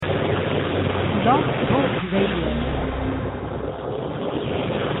Blog Talk Radio.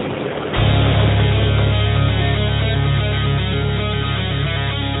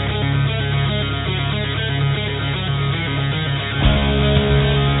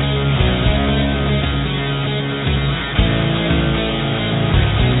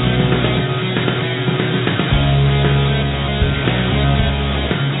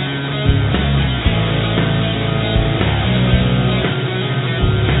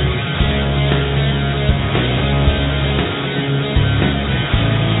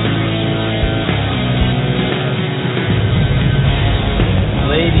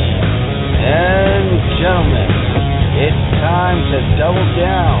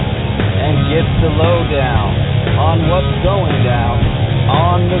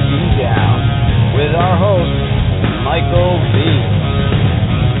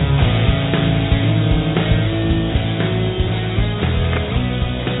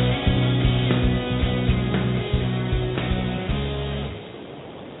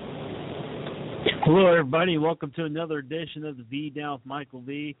 Welcome to another edition of the V Down with Michael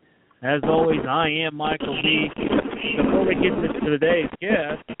V. As always, I am Michael V. Before we get to today's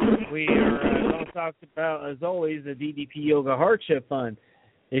guest, we are going to talk about, as always, the DDP Yoga Hardship Fund.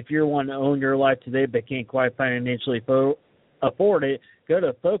 If you're wanting to own your life today but can't quite financially afford it, go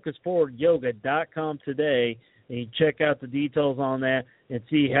to focusforwardyoga.com today and check out the details on that and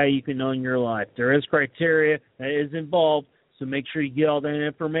see how you can own your life. There is criteria that is involved, so make sure you get all that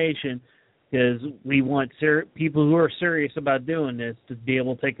information, because we want people who are serious about doing this to be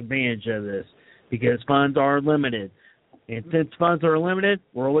able to take advantage of this, because funds are limited. And since funds are limited,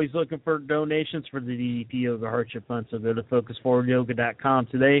 we're always looking for donations for the DDP Yoga Hardship Fund. So go to focusforwardyoga.com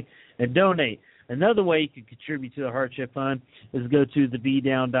today and donate. Another way you can contribute to the Hardship Fund is go to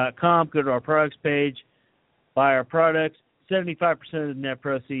thevdown.com, go to our products page, buy our products. 75% of the net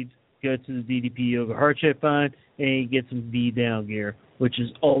proceeds go to the DDP Yoga Hardship Fund, and you get some V Down gear, which is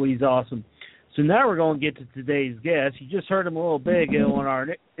always awesome. So now we're going to get to today's guest. You just heard him a little bit ago on our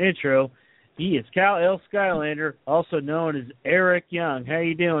intro. He is Kal-El Skylander, also known as Eric Young. How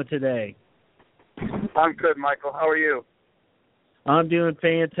you doing today? I'm good, Michael. How are you? I'm doing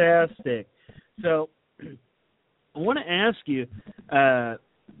fantastic. So I want to ask you,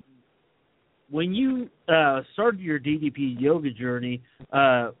 when you started your DDP yoga journey,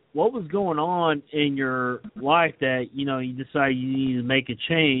 what was going on in your life that, you decided you needed to make a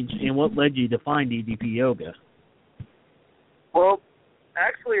change, and what led you to find DDP yoga? Well,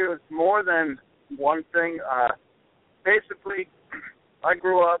 actually, it was more than one thing. Basically, I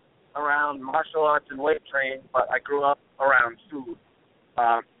grew up around martial arts and weight training, but I grew up around food.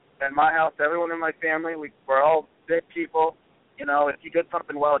 In my house, everyone in my family, we're all big people. If you did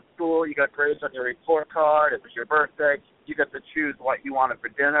something well at school, you got grades on your report card, it was your birthday, you got to choose what you wanted for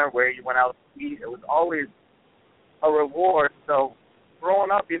dinner, where you went out to eat. It was always a reward. So growing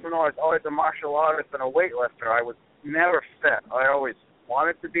up, even though I was always a martial artist and a weightlifter, I was never fit. I always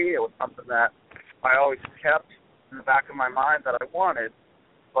wanted to be. It was something that I always kept in the back of my mind that I wanted,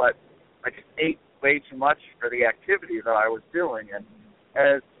 but I just ate way too much for the activity that I was doing. And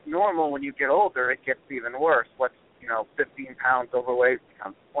as normal, when you get older, it gets even worse. 15 pounds overweight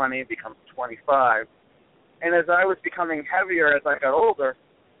becomes 20, becomes 25. And as I was becoming heavier as I got older,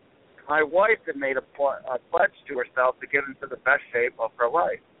 my wife had made a pledge to herself to get into the best shape of her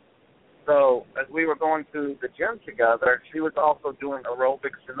life. So as we were going to the gym together, she was also doing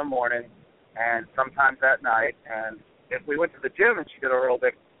aerobics in the morning and sometimes at night. And if we went to the gym and she did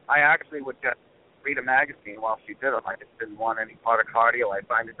aerobics, I actually would just read a magazine while she did them. I just didn't want any part of cardio. I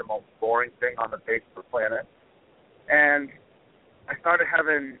find it the most boring thing on the face of the planet. And I started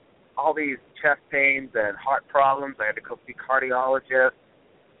having all these chest pains and heart problems. I had to go see cardiologists.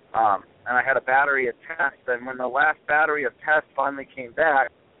 And I had a battery of tests. And when the last battery of tests finally came back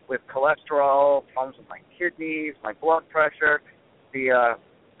with cholesterol, problems with my kidneys, my blood pressure, the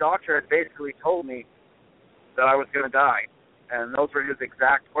doctor had basically told me that I was going to die. And those were his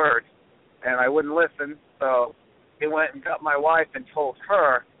exact words. And I wouldn't listen. So he went and got my wife and told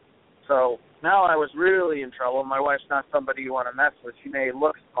her. So now I was really in trouble. My wife's not somebody you want to mess with. She may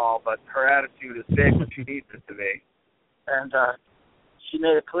look small, but her attitude is big when she needs it to be. And she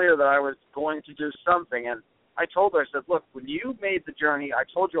made it clear that I was going to do something. And I told her, I said, look, when you made the journey, I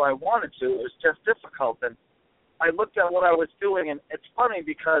told you I wanted to. It was just difficult. And I looked at what I was doing, and it's funny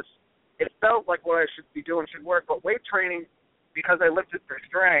because it felt like what I should be doing should work. But weight training, because I lifted for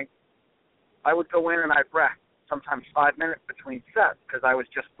strength, I would go in and I'd rest. Sometimes 5 minutes between sets, because I was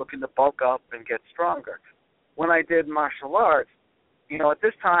just looking to bulk up and get stronger. When I did martial arts, at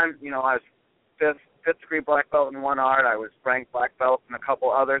this time, I was fifth-degree black belt in one art. I was ranked black belt in a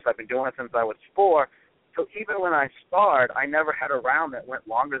couple others. I've been doing it since I was 4. So even when I sparred, I never had a round that went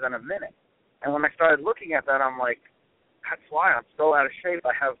longer than a minute. And when I started looking at that, I'm like, that's why I'm so out of shape.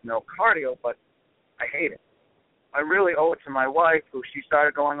 I have no cardio, but I hate it. I really owe it to my wife, who she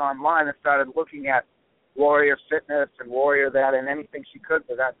started going online and started looking at Warrior Fitness and Warrior that and anything she could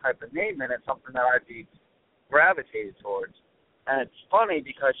for that type of name, and it's something that I'd be gravitated towards. And it's funny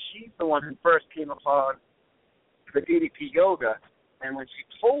because she's the one who first came upon the DDP yoga, and when she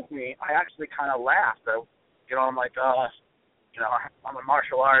told me, I actually kind of laughed. I'm like, I'm a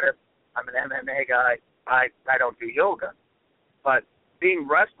martial artist. I'm an MMA guy. I don't do yoga. But being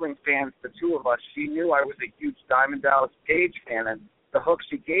wrestling fans, the two of us, she knew I was a huge Diamond Dallas Page fan, and the hook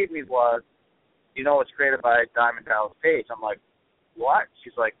she gave me was, it's created by Diamond Dallas Page. I'm like, what?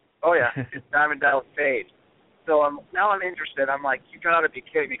 She's like, oh, yeah, it's Diamond Dallas Page. So now I'm interested. I'm like, you got to be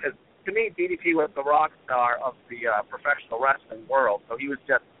kidding me, because to me, DDP was the rock star of the professional wrestling world. So he was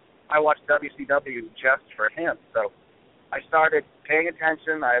I watched WCW just for him. So I started paying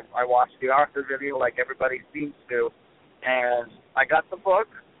attention. I watched the Arthur video like everybody seems to, and I got the book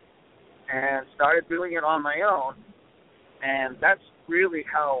and started doing it on my own. And that's really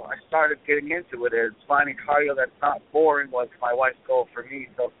how I started getting into it, is finding cardio that's not boring was my wife's goal for me.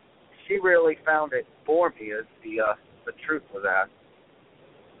 So she really found it for me, is the truth of that.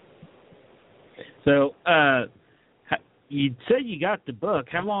 So you said you got the book.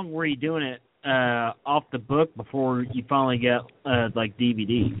 How long were you doing it off the book before you finally got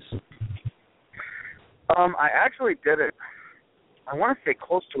DVDs? I actually did it, I want to say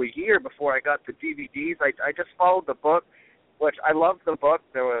close to a year before I got the DVDs. I just followed the book, which I loved the book.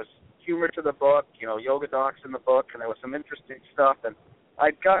 There was humor to the book, yoga docs in the book, and there was some interesting stuff. And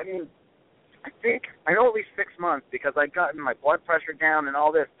I'd gotten, I know at least 6 months, because I'd gotten my blood pressure down and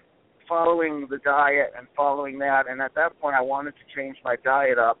all this, following the diet and following that, and at that point I wanted to change my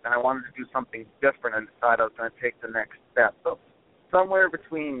diet up, and I wanted to do something different and decided I was going to take the next step. So somewhere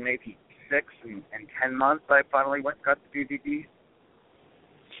between maybe 6 and 10 months, I finally got the DVDs.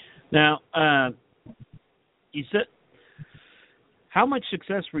 Now, you said, how much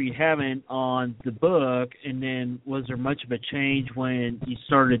success were you having on the book, and then was there much of a change when you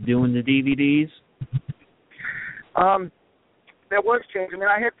started doing the DVDs? There was change. I mean,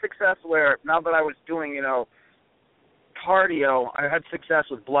 I had success where, now that I was doing, cardio, I had success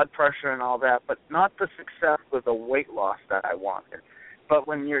with blood pressure and all that, but not the success with the weight loss that I wanted. But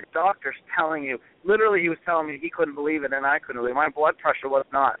when your doctor's telling you, literally he was telling me he couldn't believe it and I couldn't believe it. My blood pressure was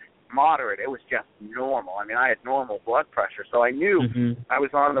not moderate. It was just normal. I mean, I had normal blood pressure, so I knew I was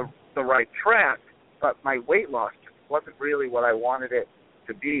on the right track, but my weight loss wasn't really what I wanted it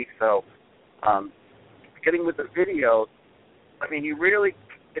to be. So getting with the videos, I mean,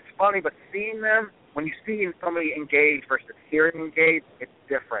 it's funny, but seeing them, when you see somebody engaged versus hearing engaged, it's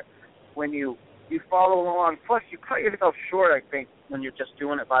different. When you follow along, plus you cut yourself short, I think, when you're just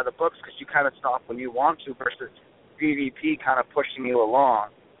doing it by the books, because you kind of stop when you want to versus DDP kind of pushing you along.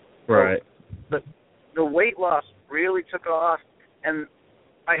 Right. So the weight loss really took off, and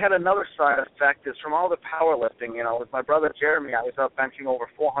I had another side effect is from all the powerlifting, with my brother Jeremy, I was up benching over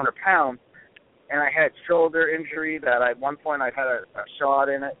 400 pounds, and I had shoulder injury that at one point I had a shot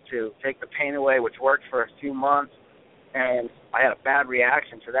in it to take the pain away, which worked for a few months, and I had a bad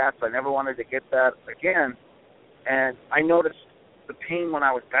reaction to that, so I never wanted to get that again. And I noticed the pain when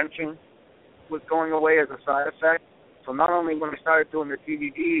I was benching was going away as a side effect. So not only when I started doing the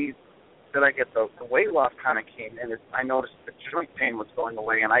DVDs did I get the weight loss kind of came in, I noticed the joint pain was going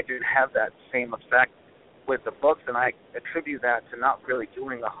away, and I didn't have that same effect with the books, and I attribute that to not really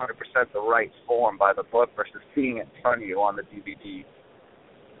doing 100% the right form by the book versus seeing it in front of you on the DVD.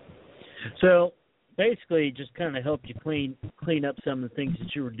 So basically, it just kind of helped you clean up some of the things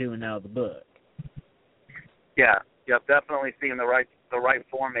that you were doing out of the book. Yeah, definitely seeing the right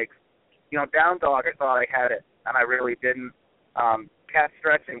form makes, down dog, I thought I had it, and I really didn't. Cat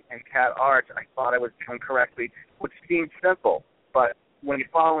stretching and cat arch, I thought I was doing correctly, which seemed simple, but when you're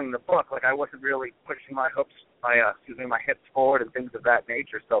following the book, I wasn't really pushing my my hips forward and things of that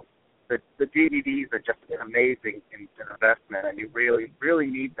nature. So the DVDs are just an amazing investment, and you really, really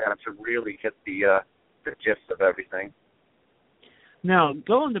need them to really get the gist of everything. Now,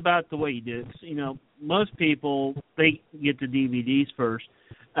 going about the way you did, most people, they get the DVDs first.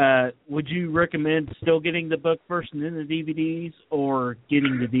 Would you recommend still getting the book first and then the DVDs, or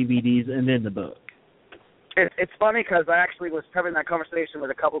getting the DVDs and then the book? It's funny because I actually was having that conversation with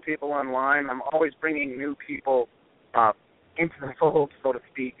a couple people online. I'm always bringing new people into the fold, so to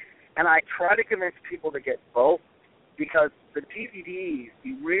speak, and I try to convince people to get both because the DVDs,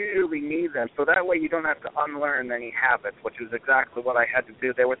 you really need them. So that way you don't have to unlearn any habits, which is exactly what I had to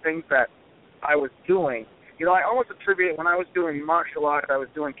do. There were things that I was doing. You know, I almost attribute it when I was doing martial arts, I was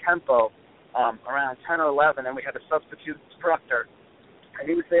doing Kempo around 10 or 11, and we had a substitute instructor, and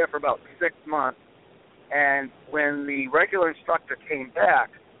he was there for about 6 months. And when the regular instructor came back,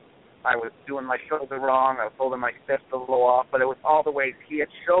 I was doing my shoulder wrong, I was holding my fist a little off, but it was all the ways he had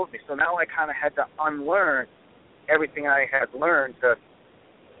showed me. So now I kind of had to unlearn everything I had learned. To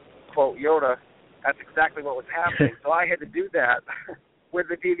quote Yoda, that's exactly what was happening. So I had to do that with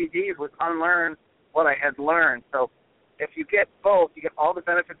the DVDs, was unlearn what I had learned. So if you get both, you get all the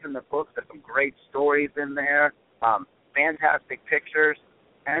benefits in the books. There's some great stories in there, fantastic pictures,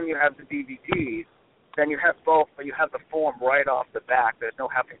 and you have the DVDs. Then you have both, but you have the form right off the back. There's no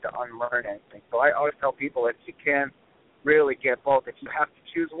having to unlearn anything. So I always tell people that you can really get both. If you have to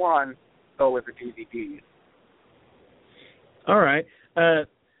choose one, go with the DVDs. All right.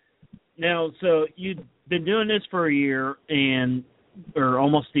 Now, so you've been doing this for a year or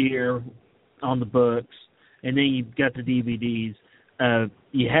almost a year on the books, and then you've got the DVDs.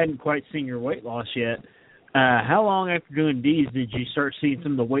 You hadn't quite seen your weight loss yet. How long after doing these did you start seeing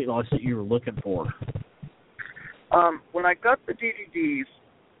some of the weight loss that you were looking for? When I got the DVDs,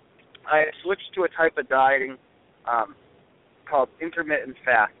 I switched to a type of dieting called intermittent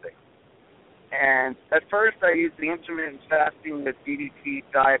fasting. And at first I used the intermittent fasting, the DDT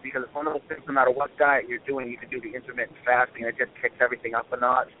diet, because it's one of those things, no matter what diet you're doing, you can do the intermittent fasting, and it just kicks everything up a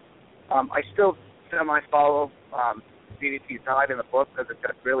notch. I still semi-follow DDT's diet in the book because it's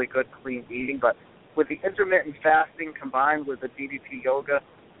got really good, clean eating, but with the intermittent fasting combined with the DDT yoga,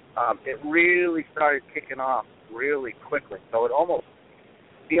 it really started kicking off really quickly. So it almost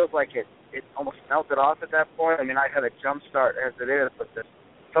feels like it almost melted off at that point. I mean, I had a jump start as it is, but there's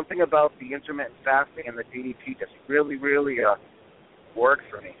something about the intermittent fasting and the DDT just really, really worked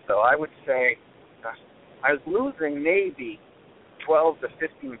for me. So I would say I was losing maybe 12 to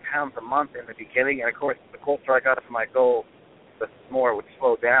 15 pounds a month in the beginning, and of course, the closer I got to my goal, the more it would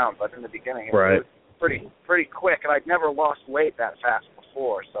slow down. But in the beginning, it was pretty quick, and I'd never lost weight that fast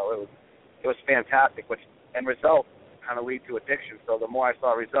before, so it was fantastic. Which end result kind of lead to addiction. So the more I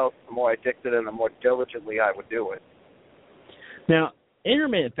saw results, the more I addicted, and the more diligently I would do it. Now,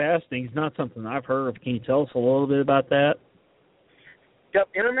 intermittent fasting is not something I've heard of. Can you tell us a little bit about that? Yep,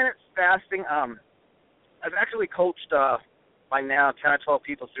 intermittent fasting. I've actually coached by now 10 or 12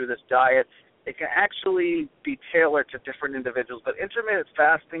 people through this diet. It can actually be tailored to different individuals, but intermittent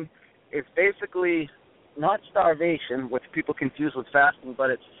fasting is basically not starvation, which people confuse with fasting, but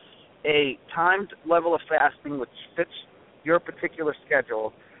it's a timed level of fasting which fits your particular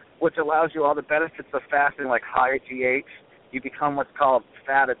schedule, which allows you all the benefits of fasting, like higher GH. You become what's called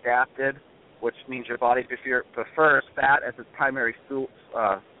fat adapted, which means your body prefers fat as its primary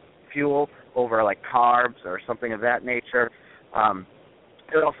fuel over like carbs or something of that nature.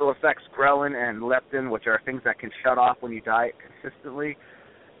 It also affects ghrelin and leptin, which are things that can shut off when you diet consistently.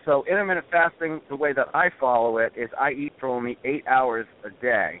 So intermittent fasting, the way that I follow it, is I eat for only 8 hours a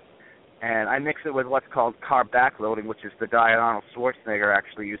day. And I mix it with what's called carb backloading, which is the diet Arnold Schwarzenegger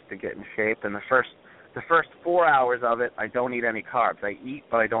actually used to get in shape. And the first 4 hours of it, I don't eat any carbs. I eat,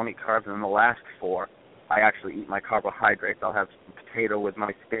 but I don't eat carbs. And in the last 4, I actually eat my carbohydrates. I'll have some potato with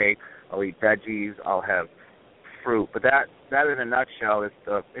my steak. I'll eat veggies. I'll have fruit. But that in a nutshell is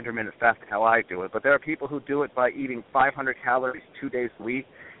the intermittent fasting, how I do it. But there are people who do it by eating 500 calories 2 days a week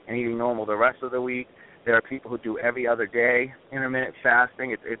and eating normal the rest of the week. There are people who do every other day intermittent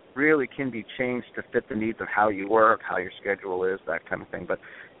fasting. It really can be changed to fit the needs of how you work, how your schedule is, that kind of thing. But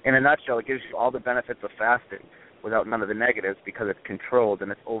in a nutshell, it gives you all the benefits of fasting without none of the negatives because it's controlled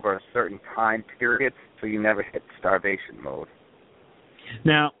and it's over a certain time period, so you never hit starvation mode.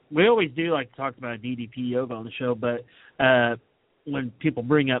 Now, we always do like to talk about DDP yoga on the show, but when people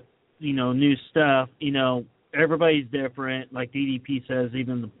bring up, new stuff, everybody's different. Like DDP says,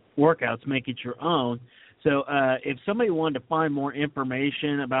 even the workouts, make it your own. So if somebody wanted to find more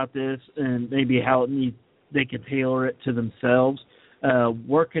information about this and maybe how they can tailor it to themselves,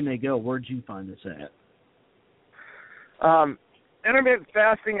 where can they go? Where'd you find this at? Intermittent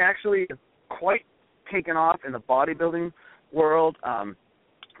fasting actually quite taken off in the bodybuilding world.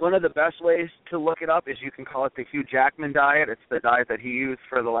 One of the best ways to look it up is you can call it the Hugh Jackman diet. It's the diet that he used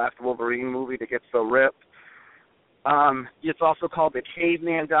for the last Wolverine movie to get so ripped. It's also called the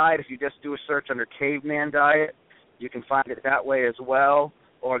caveman diet. If you just do a search under caveman diet, you can find it that way as well.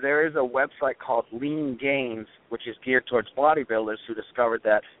 Or there is a website called Lean Gains, which is geared towards bodybuilders who discovered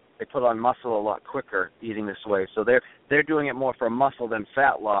that they put on muscle a lot quicker eating this way. So they're doing it more for muscle than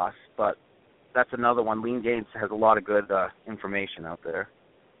fat loss. But that's another one. Lean Gains has a lot of good information out there.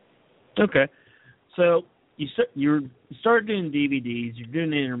 Okay. So you started doing DVDs, you're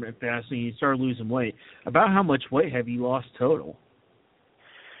doing intermittent fasting, you started losing weight. About how much weight have you lost total?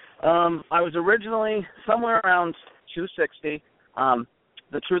 I was originally somewhere around 260.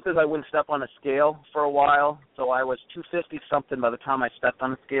 The truth is I wouldn't step on a scale for a while, so I was 250-something by the time I stepped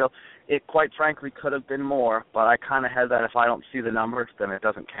on the scale. It, quite frankly, could have been more, but I kind of had that if I don't see the numbers, then it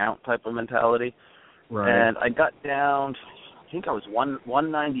doesn't count type of mentality. Right. And I got down, I think I was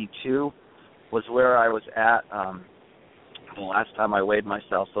 192 was where I was at the last time I weighed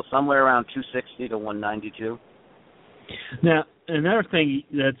myself, so somewhere around 260 to 192. Now, another thing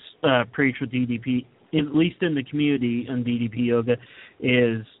that's preached with DDP, at least in the community on DDP yoga,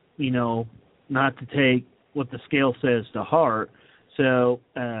 is, not to take what the scale says to heart. So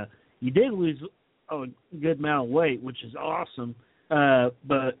you did lose a good amount of weight, which is awesome.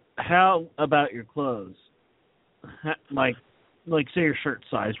 But how about your clothes? Like say your shirt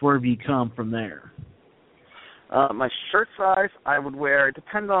size, where have you come from there? My shirt size, I would wear, it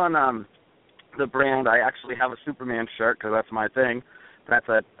depends on the brand. I actually have a Superman shirt because that's my thing. That's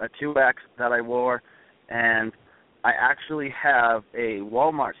a 2X that I wore. And I actually have a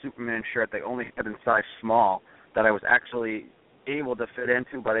Walmart Superman shirt they only had in size small that I was actually able to fit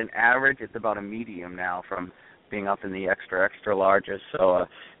into, but in average it's about a medium now from being up in the extra larges. So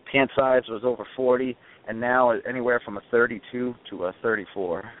pant size was over 40, and now anywhere from a 32 to a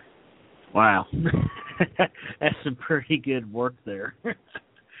 34. Wow. That's some pretty good work there.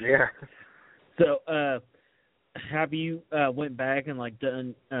 Yeah. So have you went back and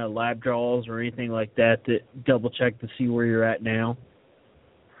done lab draws or anything like that to double check to see where you're at now?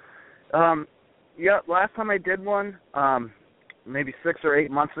 Yeah, last time I did one, maybe 6 or 8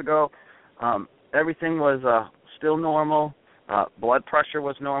 months ago, everything was still normal. Blood pressure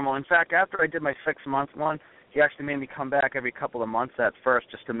was normal. In fact, after I did my 6-month one, he actually made me come back every couple of months at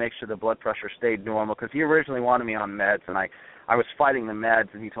first just to make sure the blood pressure stayed normal, because he originally wanted me on meds, and I was fighting the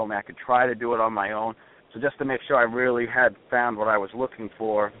meds, and he told me I could try to do it on my own. So just to make sure I really had found what I was looking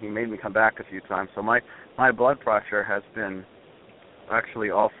for, he made me come back a few times. So my blood pressure has been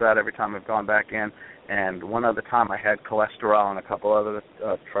actually all set every time I've gone back in. And one other time I had cholesterol and a couple other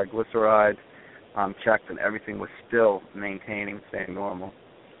triglycerides checked, and everything was still maintaining, staying normal.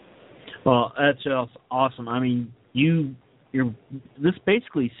 Well, that's just awesome. I mean, this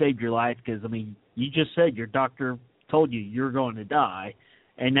basically saved your life because, you just said your doctor told you you're going to die,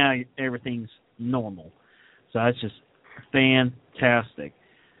 and now everything's normal. So that's just fantastic.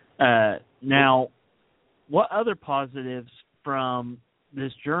 Now, what other positives from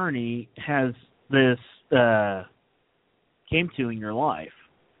this journey has this came to in your life?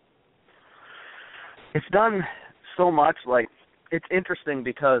 It's done so much. It's interesting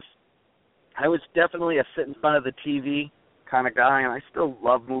because I was definitely a sit in front of the TV kind of guy, and I still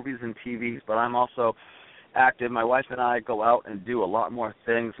love movies and TVs, but I'm also active. My wife and I go out and do a lot more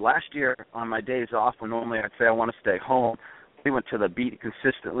things. Last year, on my days off, when normally I'd say I want to stay home, we went to the beach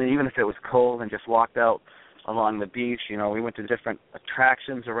consistently, even if it was cold, and just walked out along the beach. We went to different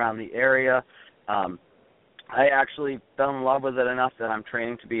attractions around the area. I actually fell in love with it enough that I'm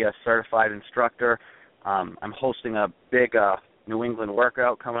training to be a certified instructor. I'm hosting a big New England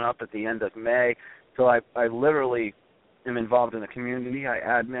workout coming up at the end of May. So I literally am involved in the community. I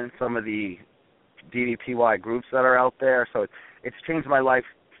admin some of the DDPY groups that are out there. So it's changed my life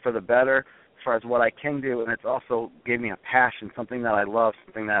for the better as far as what I can do, and it's also gave me a passion, something that I love,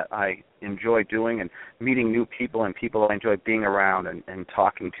 something that I enjoy doing, and meeting new people and people I enjoy being around and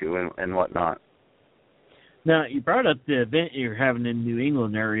talking to and whatnot. Now, you brought up the event you're having in the New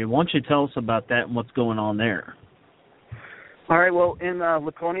England area. Why don't you tell us about that and what's going on there? All right, well, in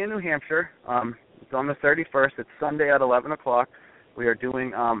Laconia, New Hampshire, it's on the 31st. It's Sunday at 11 o'clock. We are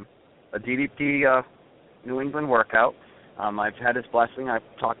doing a DDP New England workout. I've had his blessing. I've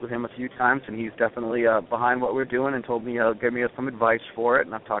talked with him a few times, and he's definitely behind what we're doing and told me give me some advice for it.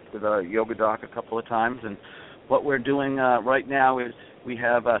 And I've talked with a yoga doc a couple of times. And what we're doing right now is we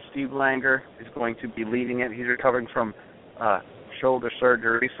have Steve Langer is going to be leading it. He's recovering from shoulder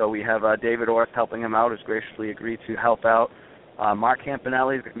surgery, so we have David Orth helping him out, has graciously agreed to help out. Mark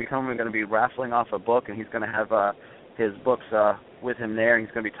Campanelli is going to be raffling off a book, and he's going to have his books with him there. He's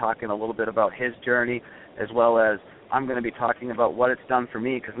going to be talking a little bit about his journey, as well as I'm going to be talking about what it's done for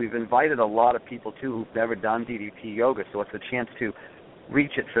me, because we've invited a lot of people, too, who've never done DDP yoga, so it's a chance to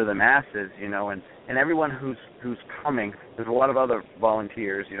reach it for the masses, and everyone who's coming. There's a lot of other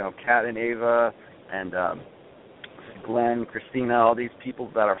volunteers, Kat and Ava and Glenn, Christina, all these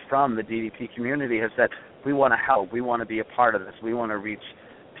people that are from the DDP community have said, we want to help. We want to be a part of this. We want to reach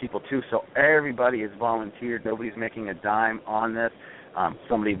people too. So everybody is volunteered. Nobody's making a dime on this.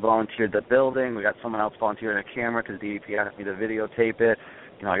 Somebody volunteered the building. We got someone else volunteering a camera because DDP asked me to videotape it.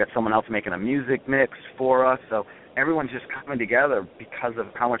 I got someone else making a music mix for us. So everyone's just coming together because of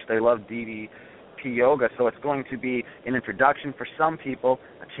how much they love DDP Yoga. So it's going to be an introduction for some people,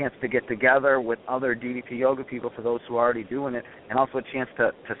 a chance to get together with other DDP Yoga people for those who are already doing it, and also a chance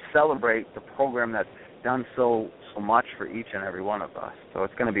to celebrate the program that's done so much for each and every one of us. So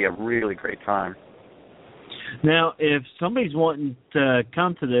it's going to be a really great time. Now, if somebody's wanting to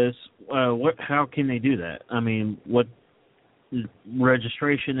come to this, how can they do that? I mean, what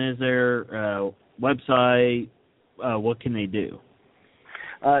registration is there? Website? What can they do?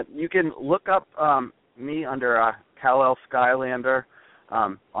 You can look up me under Kal-El Skylander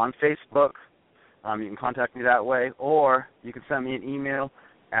on Facebook. You can contact me that way, or you can send me an email.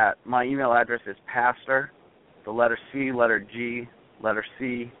 My email address is pastor, the letter C, letter G, letter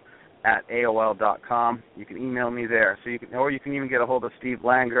C, at AOL.com. You can email me there. So you can even get a hold of Steve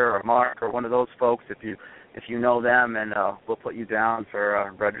Langer or Mark or one of those folks if you know them, and we'll put you down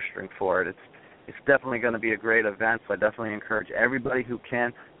for registering for it. It's definitely going to be a great event, so I definitely encourage everybody who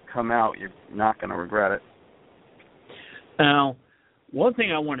can come out. You're not going to regret it. Now, one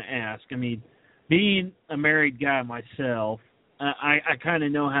thing I want to ask, I mean, being a married guy myself, I kind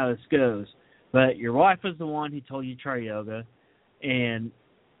of know how this goes, but your wife was the one who told you to try yoga and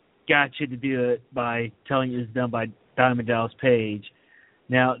got you to do it by telling you it was done by Diamond Dallas Page.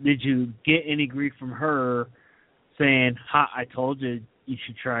 Now, did you get any grief from her saying, "Ha, I told you you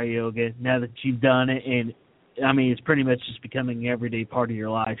should try yoga," now that you've done it? And, I mean, it's pretty much just becoming an everyday part of your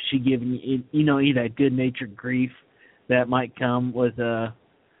life. She giving you, that good-natured grief that might come with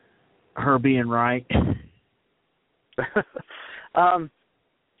her being right?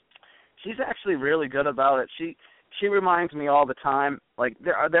 She's actually really good about it. She reminds me all the time. Like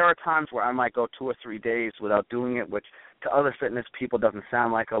there are times where I might go 2 or 3 days without doing it, which to other fitness people doesn't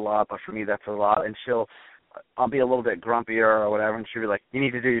sound like a lot, but for me that's a lot. And I'll be a little bit grumpier or whatever, and she'll be like, "You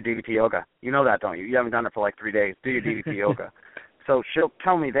need to do your DDP yoga. You know that, don't you? You haven't done it for like 3 days. Do your DDP yoga." So she'll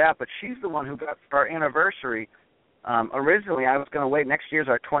tell me that, but she's the one who got for our anniversary. Originally, I was going to wait. Next year's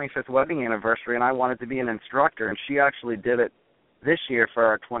our 25th wedding anniversary, and I wanted to be an instructor, and she actually did it this year for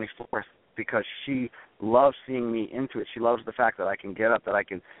our 24th because she loves seeing me into it. She loves the fact that I can get up, that I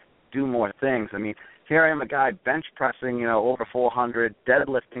can do more things. I mean, here I am, a guy bench pressing, over 400,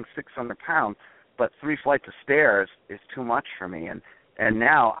 deadlifting 600 pounds, but 3 flights of stairs is too much for me. And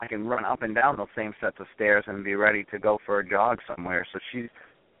now I can run up and down those same sets of stairs and be ready to go for a jog somewhere. So she's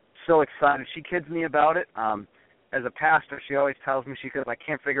so excited. She kids me about it. As a pastor, she always tells me, she says, "I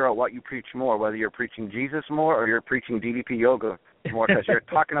can't figure out what you preach more, whether you're preaching Jesus more or you're preaching DDP yoga more, because you're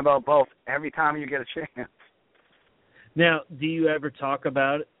talking about both every time you get a chance." Now, do you ever talk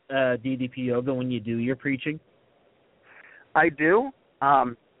about DDP yoga when you do your preaching? I do,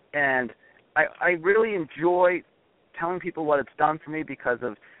 and I really enjoy telling people what it's done for me because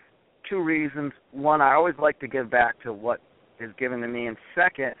of 2 reasons. One, I always like to give back to what is given to me, and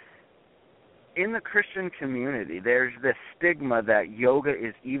second, in the Christian community, there's this stigma that yoga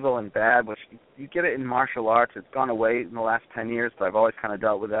is evil and bad, which you get it in martial arts. It's gone away in the last 10 years, but I've always kind of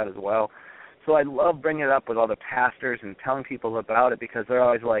dealt with that as well. So I love bringing it up with other pastors and telling people about it because they're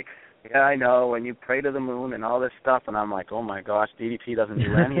always like, "Yeah, I know, and you pray to the moon and all this stuff." And I'm like, "Oh, my gosh, DDP doesn't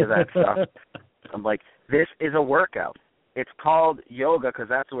do any of that stuff." I'm like, this is a workout. It's called yoga because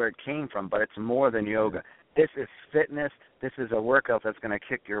that's where it came from, but it's more than yoga. This is fitness. This is a workout that's going to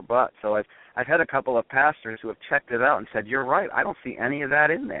kick your butt. So I've had a couple of pastors who have checked it out and said, "You're right. I don't see any of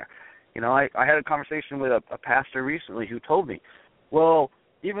that in there." I had a conversation with a pastor recently who told me, "Well,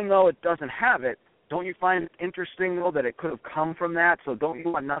 even though it doesn't have it, don't you find it interesting, though, that it could have come from that? So don't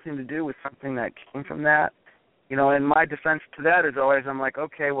you want nothing to do with something that came from that?" And my defense to that is always, I'm like,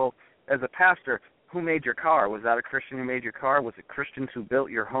 okay, well, as a pastor, who made your car? Was that a Christian who made your car? Was it Christians who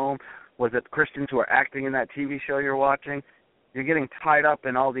built your home? Was it Christians who are acting in that TV show you're watching? You're getting tied up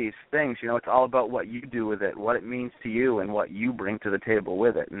in all these things. It's all about what you do with it, what it means to you, and what you bring to the table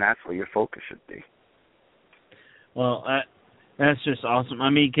with it, and that's where your focus should be. Well, that's just awesome. I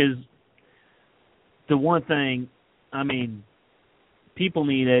mean, because the one thing, people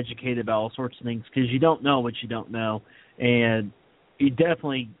need educated about all sorts of things because you don't know what you don't know, and you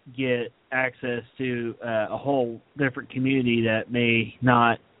definitely get access to a whole different community that may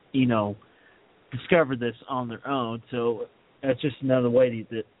not, discover this on their own. So that's just another way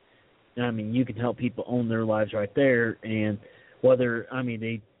that you can help people own their lives right there. And whether,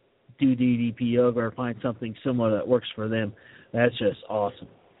 they do DDP yoga or find something similar that works for them, that's just awesome.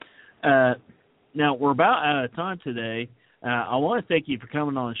 Now, we're about out of time today, I want to thank you for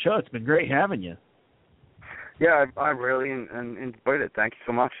coming on the show. It's been great having you. Yeah, I really enjoyed it. Thank you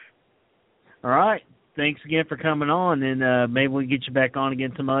so much. All right. Thanks again for coming on, and maybe we can get you back on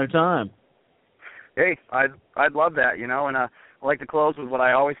again some other time. Hey, I'd love that, and I like to close with what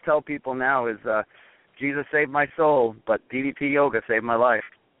I always tell people now is Jesus saved my soul, but DDP yoga saved my life.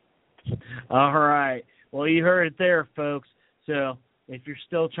 All right. Well, you heard it there, folks. So if you're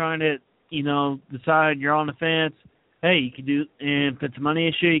still trying to, decide you're on the fence, hey, you can do, and if it's a money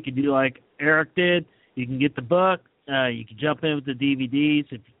issue, you can do like Eric did. You can get the book. You can jump in with the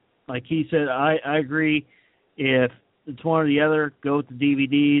DVDs. If, like he said, I agree. If it's one or the other, go with the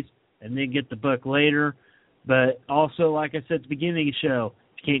DVDs and then get the book later. But also, like I said at the beginning of the show,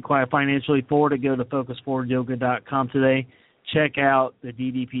 if you can't quite financially afford it, go to focusforwardyoga.com today. Check out the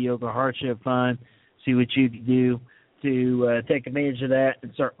DDP Yoga Hardship Fund. See what you can do to take advantage of that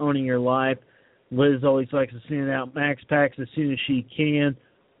and start owning your life. Liz always likes to send out max packs as soon as she can.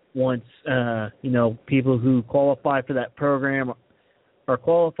 Once, people who qualify for that program are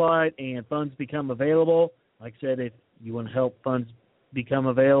qualified and funds become available. Like I said, if you want to help funds become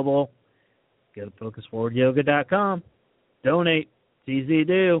available, go to focusforwardyoga.com. Donate. It's easy to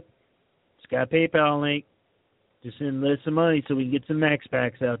do. It's got a PayPal link. Just send Liz some money so we can get some max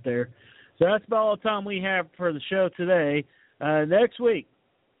packs out there. So that's about all the time we have for the show today. Next week,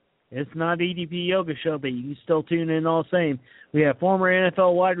 it's not EDP Yoga Show, but you can still tune in all the same. We have former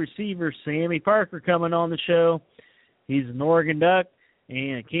NFL wide receiver Sammy Parker coming on the show. He's an Oregon Duck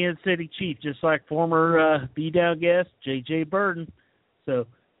and a Kansas City Chief, just like former B-Down guest J.J. Burton. So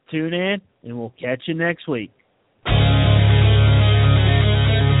tune in, and we'll catch you next week.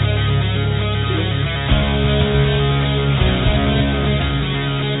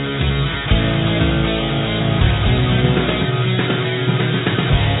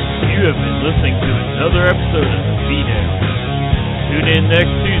 You have been listening to another episode of The B-Down. Tune in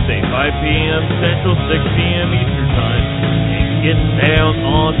next Tuesday, 5 p.m. Central, 6 p.m. Eastern Time, and get down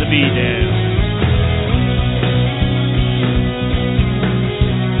on The B-Down.